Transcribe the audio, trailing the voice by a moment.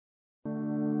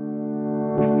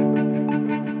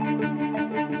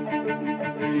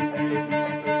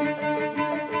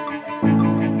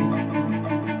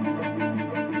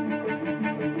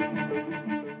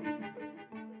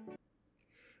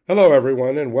Hello,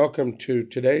 everyone, and welcome to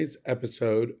today's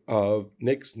episode of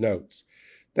Nick's Notes.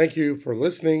 Thank you for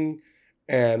listening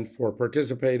and for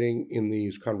participating in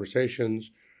these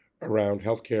conversations around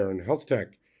healthcare and health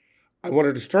tech. I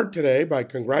wanted to start today by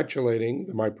congratulating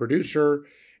my producer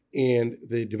and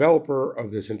the developer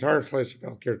of this entire Slice of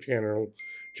Healthcare channel,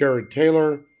 Jared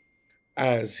Taylor,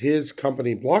 as his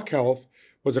company Block Health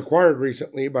was acquired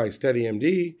recently by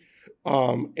SteadyMD.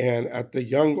 And at the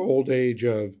young old age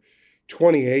of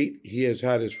 28, he has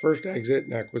had his first exit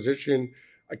and acquisition.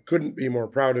 I couldn't be more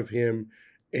proud of him,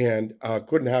 and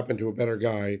couldn't happen to a better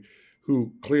guy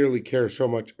who clearly cares so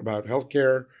much about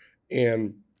healthcare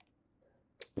and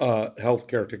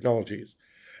healthcare technologies.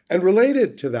 And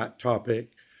related to that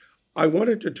topic, I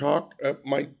wanted to talk.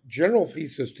 My general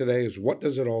thesis today is, what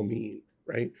does it all mean,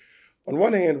 right? On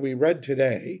one hand, we read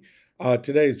today,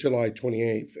 today is July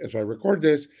 28th, as I record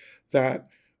this, that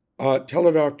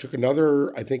Teladoc took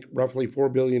another, I think, roughly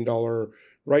 $4 billion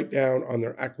write down on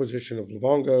their acquisition of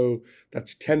Livongo.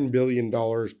 That's $10 billion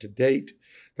to date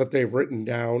that they've written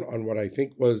down on what I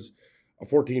think was a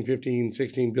 14, 15,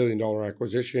 $16 billion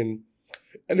acquisition.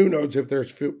 And who knows if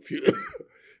there's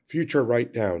future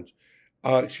write downs.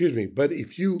 But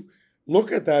if you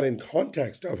look at that in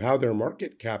context of how their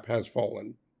market cap has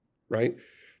fallen, right?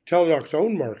 Teladoc's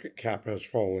own market cap has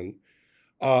fallen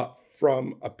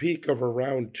from a peak of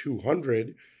around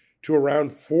 200 to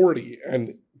around 40,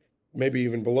 and maybe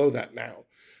even below that now.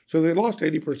 So they lost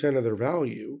 80% of their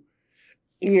value,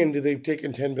 and they've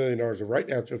taken $10 billion of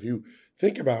write-down. So if you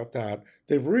think about that,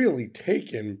 they've really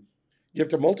taken, you have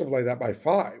to multiply that by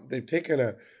 5. They've taken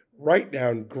a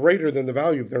write-down greater than the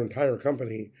value of their entire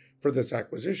company for this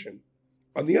acquisition.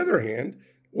 On the other hand,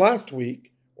 last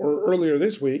week, or earlier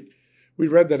this week, we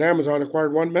read that Amazon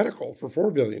acquired One Medical for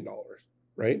 $4 billion,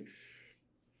 right?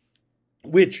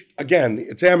 Which, again,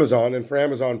 it's Amazon, and for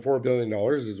Amazon, $4 billion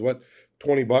is what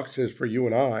 $20 is for you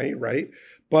and I, right?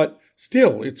 But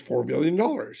still, it's $4 billion,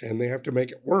 and they have to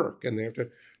make it work, and they have to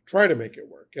try to make it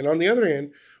work. And on the other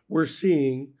hand, we're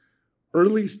seeing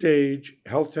early stage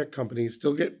health tech companies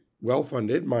still get well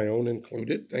funded, my own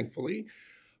included, thankfully.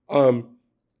 And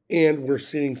we're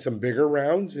seeing some bigger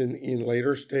rounds in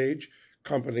later stage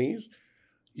companies.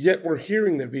 Yet we're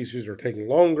hearing that VCs are taking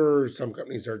longer. Some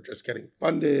companies are just getting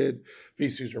funded.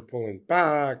 VCs are pulling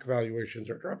back. Valuations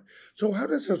are dropping. So how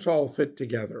does this all fit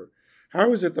together?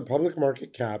 How is it the public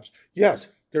market caps? Yes,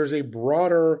 there's a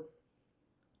broader,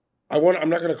 I'm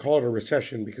not going to call it a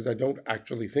recession because I don't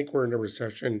actually think we're in a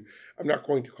recession. I'm not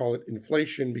going to call it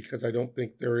inflation because I don't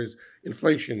think there is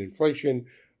inflation. Inflation,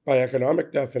 by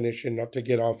economic definition, not to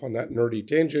get off on that nerdy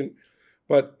tangent,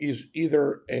 but is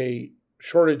either a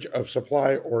shortage of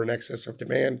supply or an excess of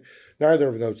demand. Neither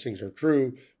of those things are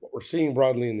true. What we're seeing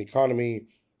broadly in the economy,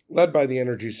 led by the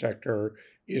energy sector,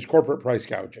 is corporate price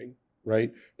gouging,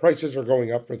 right? Prices are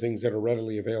going up for things that are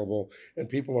readily available, and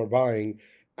people are buying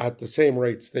at the same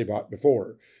rates they bought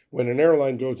before. When an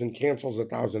airline goes and cancels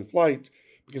 1,000 flights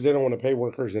because they don't want to pay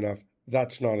workers enough,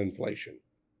 that's not inflation.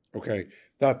 Okay,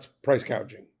 that's price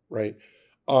gouging, right?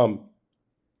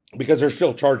 Because they're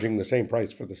still charging the same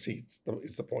price for the seats,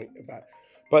 is the point of that.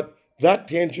 But that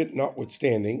tangent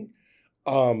notwithstanding,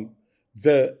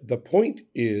 the point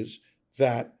is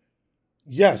that,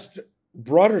 yes,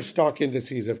 broader stock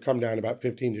indices have come down about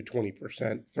 15 to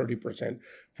 20%, 30%,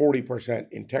 40%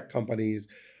 in tech companies,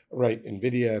 right?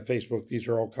 NVIDIA, Facebook, these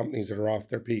are all companies that are off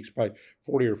their peaks by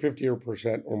 40 or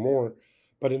 50% or more.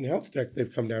 But in health tech,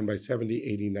 they've come down by 70,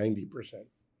 80, 90%.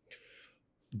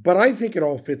 But I think it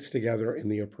all fits together in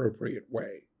the appropriate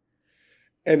way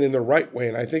and in the right way.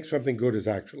 And I think something good is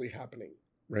actually happening,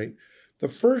 right? The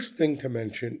first thing to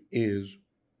mention is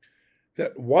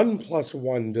that 1 plus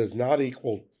 1 does not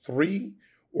equal 3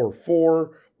 or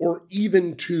 4 or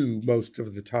even 2 most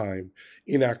of the time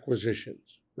in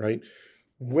acquisitions, right?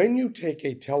 When you take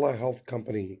a telehealth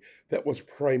company that was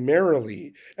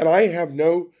primarily, and I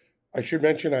should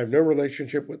mention, I have no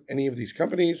relationship with any of these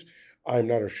companies. I'm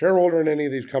not a shareholder in any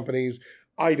of these companies.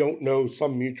 I don't know,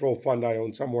 some mutual fund I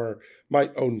own somewhere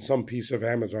might own some piece of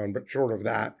Amazon, but short of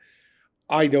that,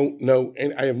 I don't know,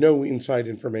 and I have no inside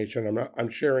information. I'm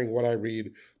sharing what I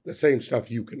read, the same stuff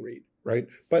you can read, right?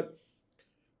 But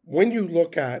when you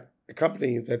look at a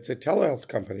company that's a telehealth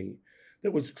company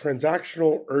that was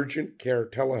transactional urgent care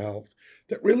telehealth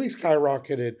that really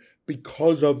skyrocketed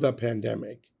because of the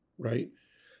pandemic, right?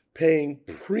 Paying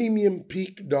premium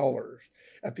peak dollars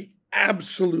at the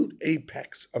absolute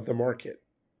apex of the market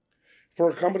for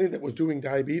a company that was doing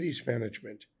diabetes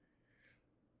management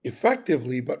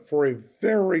effectively, but for a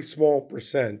very small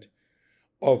percent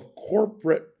of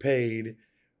corporate paid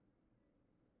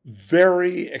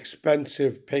very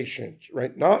expensive patients,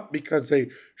 right? Not because they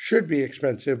should be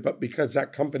expensive, but because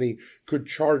that company could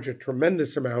charge a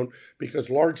tremendous amount because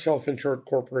large self-insured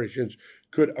corporations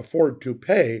could afford to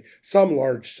pay. Some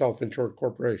large self-insured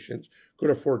corporations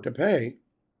could afford to pay.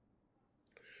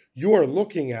 You are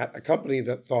looking at a company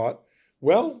that thought,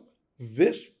 well,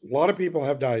 a lot of people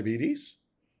have diabetes.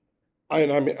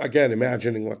 And I'm again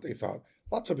imagining what they thought.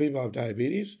 Lots of people have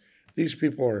diabetes. These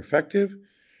people are effective.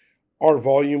 Our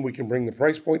volume, we can bring the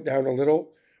price point down a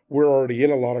little. We're already in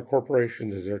a lot of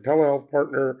corporations as their telehealth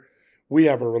partner. We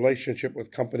have a relationship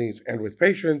with companies and with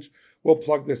patients. We'll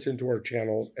plug this into our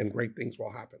channels and great things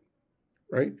will happen,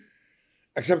 right?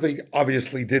 Except they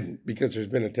obviously didn't because there's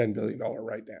been a $10 billion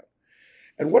write-down.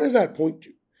 And what does that point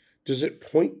to? Does it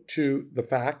point to the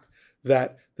fact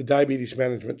that the diabetes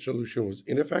management solution was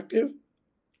ineffective?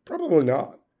 Probably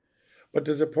not. But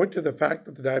does it point to the fact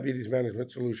that the diabetes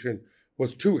management solution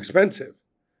was too expensive?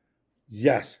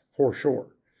 Yes, for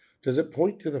sure. Does it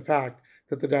point to the fact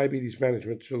that the diabetes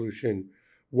management solution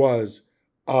was,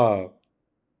 that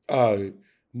the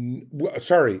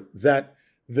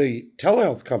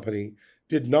telehealth company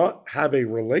did not have a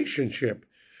relationship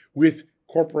with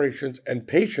corporations and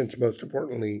patients, most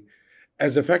importantly,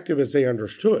 as effective as they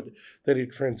understood, that a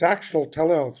transactional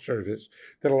telehealth service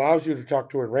that allows you to talk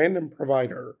to a random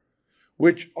provider,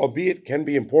 which, albeit can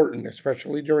be important,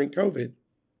 especially during COVID,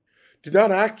 did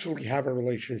not actually have a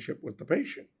relationship with the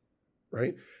patient,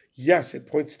 right? Yes, it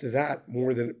points to that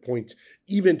more than it points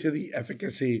even to the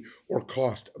efficacy or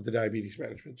cost of the diabetes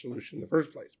management solution in the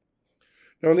first place.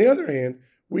 Now, on the other hand,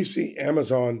 we see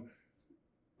Amazon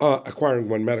acquiring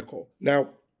One Medical. Now,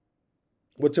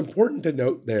 what's important to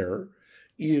note there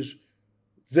is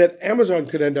that Amazon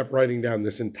could end up writing down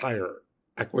this entire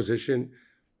acquisition.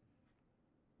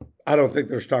 I don't think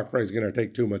their stock price is going to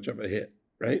take too much of a hit,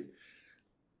 right?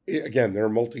 Again, they're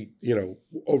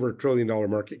over $1 trillion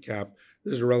market cap.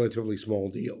 This is a relatively small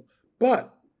deal.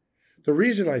 But the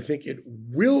reason I think it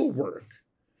will work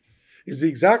is the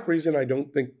exact reason I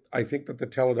think that the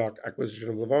Teladoc acquisition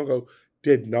of Livongo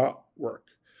did not work,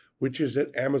 which is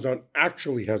that Amazon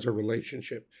actually has a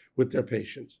relationship with their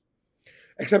patients.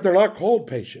 Except they're not called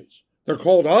patients. They're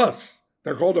called us.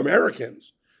 They're called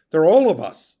Americans. They're all of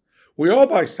us. We all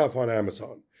buy stuff on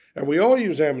Amazon. And we all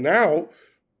use them now.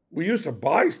 We used to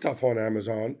buy stuff on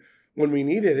Amazon when we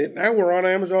needed it. Now we're on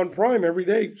Amazon Prime every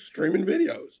day streaming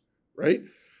videos, right?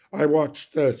 I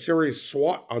watched the series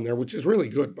SWAT on there, which is really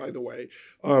good, by the way.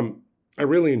 I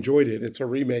really enjoyed it. It's a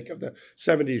remake of the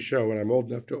 70s show, and I'm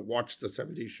old enough to have watched the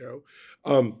 70s show.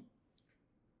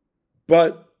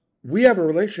 But we have a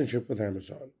relationship with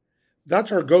Amazon.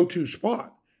 That's our go-to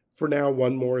spot for now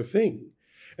One More Thing.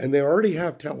 And they already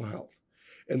have telehealth.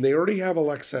 And they already have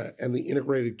Alexa and the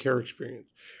integrated care experience.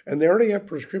 And they already have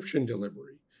prescription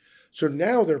delivery. So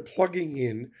now they're plugging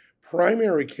in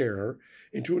primary care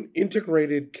into an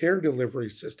integrated care delivery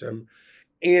system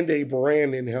and a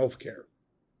brand in healthcare.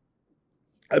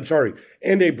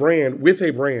 And a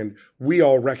brand we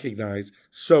all recognize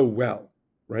so well,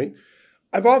 right?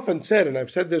 I've often said, and I've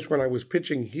said this when I was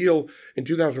pitching Heal in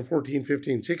 2014,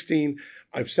 15, 16,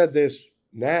 I've said this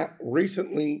now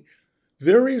recently,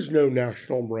 there is no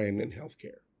national brand in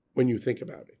healthcare when you think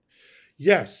about it.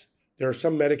 Yes, there are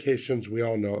some medications we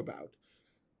all know about.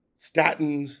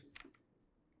 Statins,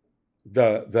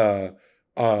 the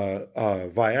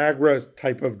Viagra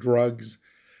type of drugs.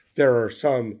 There are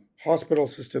some hospital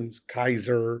systems,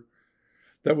 Kaiser,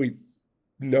 that we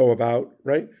know about,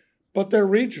 right? But they're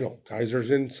regional. Kaiser's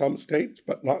in some states,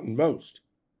 but not in most.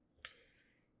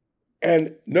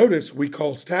 And notice we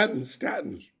call statins.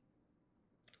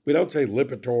 We don't say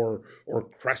Lipitor or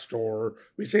Crestor.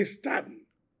 We say statin,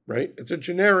 right? It's a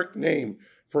generic name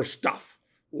for stuff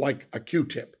like a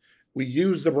Q-tip. We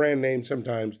use the brand name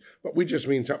sometimes, but we just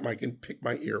mean something I can pick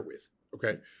my ear with,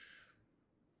 okay?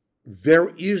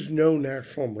 There is no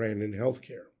national brand in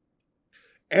healthcare.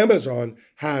 Amazon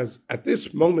has, at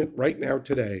this moment right now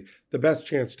today, the best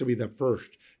chance to be the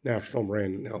first national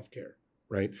brand in healthcare,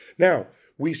 right? Now,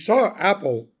 we saw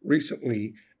Apple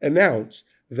recently announce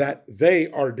that they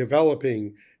are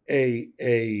developing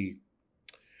the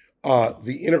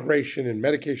integration and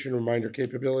medication reminder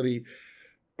capability,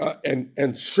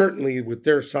 and certainly with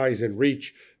their size and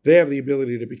reach, they have the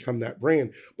ability to become that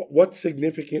brand. But what's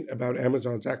significant about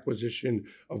Amazon's acquisition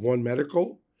of One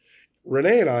Medical?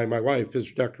 Renee and I, my wife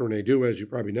is Dr. Renee Dua, as you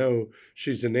probably know.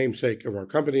 She's the namesake of our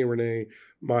company, Renee,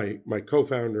 my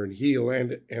co-founder in Heal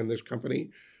and this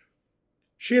company.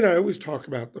 She and I always talk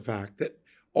about the fact that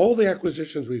all the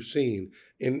acquisitions we've seen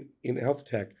in health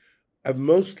tech have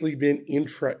mostly been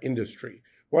intra-industry.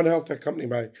 one health tech company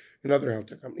by another health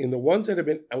tech company. And the ones that have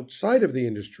been outside of the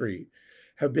industry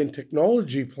have been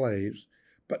technology plays,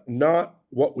 but not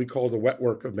what we call the wet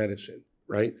work of medicine,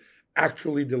 right?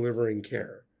 Actually delivering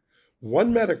care.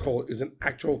 One Medical is an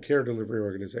actual care delivery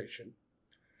organization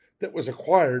that was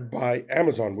acquired by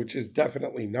Amazon, which is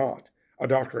definitely not a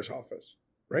doctor's office,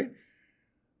 right?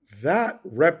 That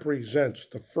represents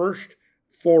the first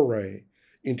foray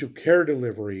into care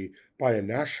delivery by a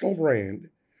national brand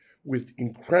with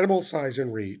incredible size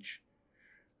and reach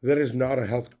that is not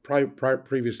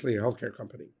previously a healthcare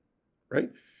company, right?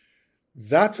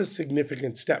 That's a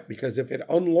significant step because if it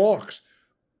unlocks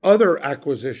other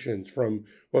acquisitions from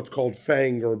what's called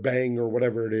FANG or BANG or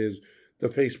whatever it is, the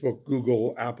Facebook,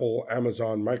 Google, Apple,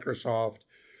 Amazon, Microsoft,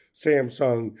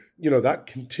 Samsung, that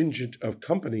contingent of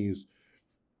companies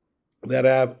that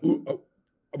have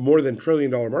more than $1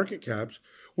 trillion market caps,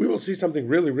 we will see something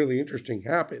really, really interesting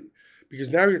happen. Because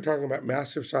now you're talking about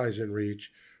massive size and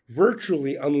reach,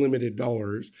 virtually unlimited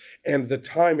dollars, and the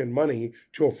time and money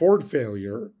to afford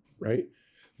failure, right?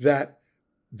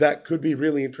 That could be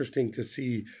really interesting to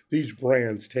see these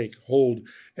brands take hold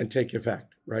and take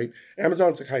effect, right?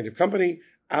 Amazon's a kind of company,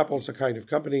 Apple's a kind of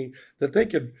company that they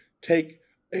could take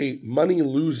a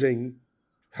money-losing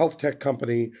health tech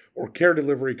company or care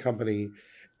delivery company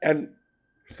and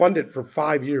fund it for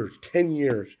 5 years, 10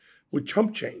 years with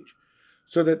chump change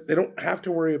so that they don't have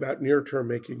to worry about near-term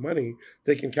making money.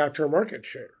 They can capture market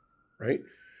share, right?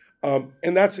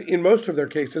 And that's, in most of their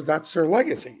cases, that's their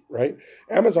legacy, right?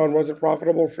 Amazon wasn't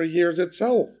profitable for years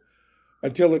itself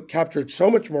until it captured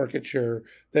so much market share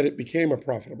that it became a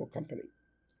profitable company,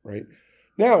 right?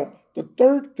 Now, the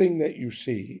third thing that you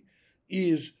see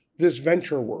is this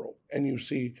venture world, and you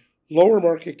see lower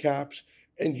market caps,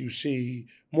 and you see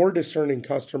more discerning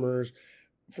customers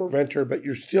for venture, but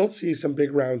you still see some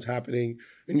big rounds happening,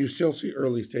 and you still see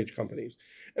early stage companies.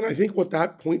 And I think what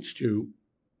that points to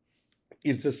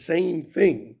is the same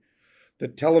thing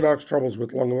that Teladoc's troubles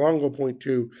with Longo point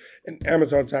to, and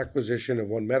Amazon's acquisition of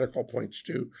One Medical points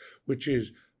to, which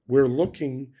is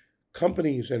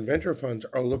companies and venture funds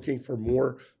are looking for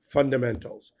more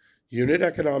fundamentals, unit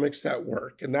economics that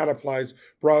work, and that applies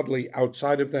broadly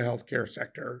outside of the healthcare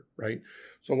sector, right?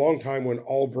 It's a long time when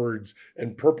Allbirds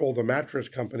and Purple, the mattress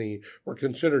company, were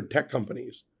considered tech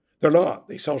companies. They're not.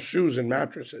 They sell shoes and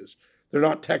mattresses. They're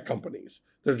not tech companies.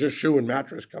 They're just shoe and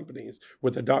mattress companies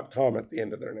with a .com at the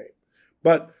end of their name.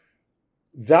 But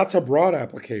that's a broad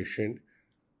application,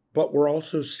 but we're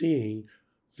also seeing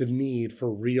the need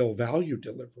for real value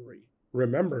delivery.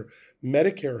 Remember,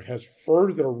 Medicare has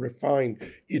further refined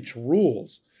its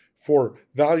rules for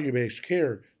value-based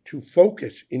care to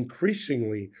focus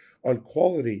increasingly on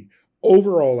quality,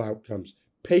 overall outcomes,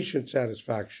 patient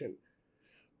satisfaction,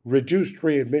 reduced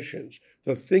readmissions,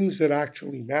 the things that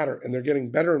actually matter, and they're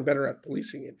getting better and better at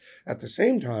policing it. At the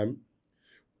same time,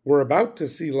 we're about to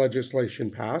see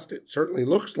legislation passed, it certainly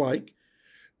looks like,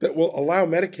 that will allow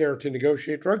Medicare to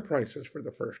negotiate drug prices for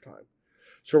the first time.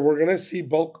 So we're going to see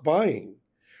bulk buying.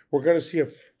 We're going to see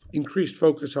an increased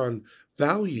focus on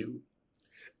value.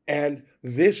 And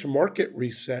this market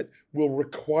reset will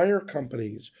require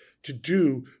companies to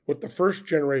do what the first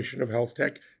generation of health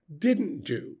tech didn't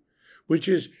do, which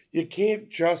is you can't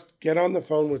just get on the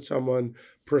phone with someone,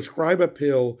 prescribe a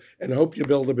pill, and hope you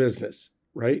build a business,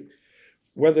 right?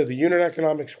 Whether the unit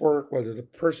economics work, whether the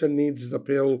person needs the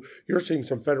pill, you're seeing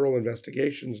some federal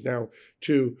investigations now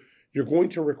to you're going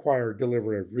to require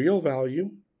delivery of real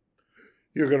value.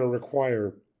 You're going to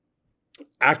require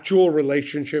actual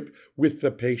relationship with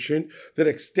the patient that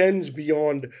extends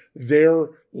beyond their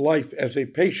life as a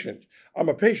patient. I'm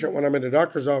a patient when I'm in a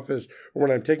doctor's office or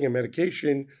when I'm taking a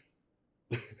medication.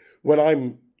 When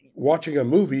I'm watching a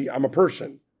movie, I'm a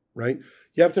person, right?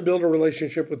 You have to build a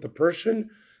relationship with the person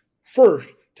first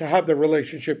to have the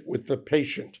relationship with the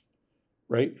patient,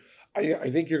 right? I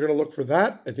think you're going to look for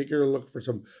that. I think you're going to look for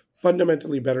some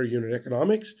fundamentally better unit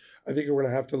economics. I think you're going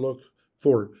to have to look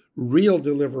for real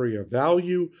delivery of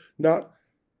value, not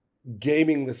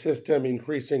gaming the system,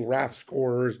 increasing RAF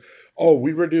scores. Oh,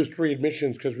 we reduced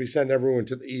readmissions because we send everyone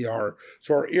to the ER.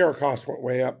 So our ER costs went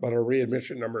way up, but our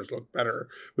readmission numbers look better,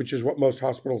 which is what most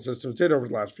hospital systems did over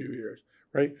the last few years,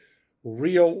 right?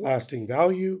 Real lasting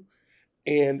value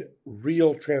and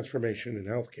real transformation in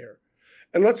healthcare.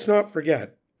 And let's not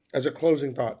forget, as a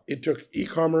closing thought, it took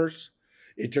e-commerce,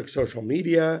 it took social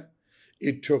media,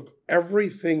 it took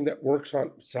everything that works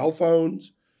on cell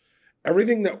phones,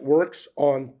 everything that works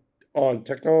on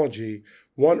technology,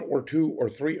 1 or 2 or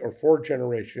 3 or 4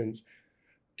 generations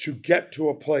to get to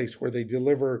a place where they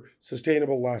deliver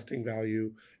sustainable, lasting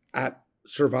value at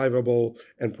survivable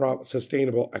and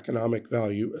sustainable economic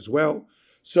value as well.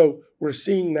 So we're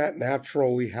seeing that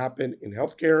naturally happen in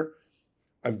healthcare.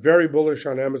 I'm very bullish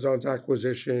on Amazon's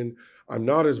acquisition. I'm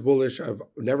not as bullish. I've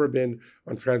never been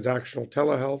on transactional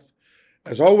telehealth.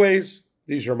 As always,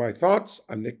 these are my thoughts.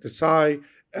 I'm Nick Desai,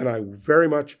 and I very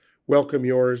much welcome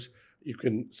yours. You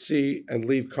can see and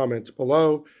leave comments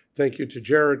below. Thank you to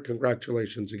Jared.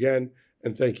 Congratulations again,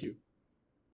 and thank you.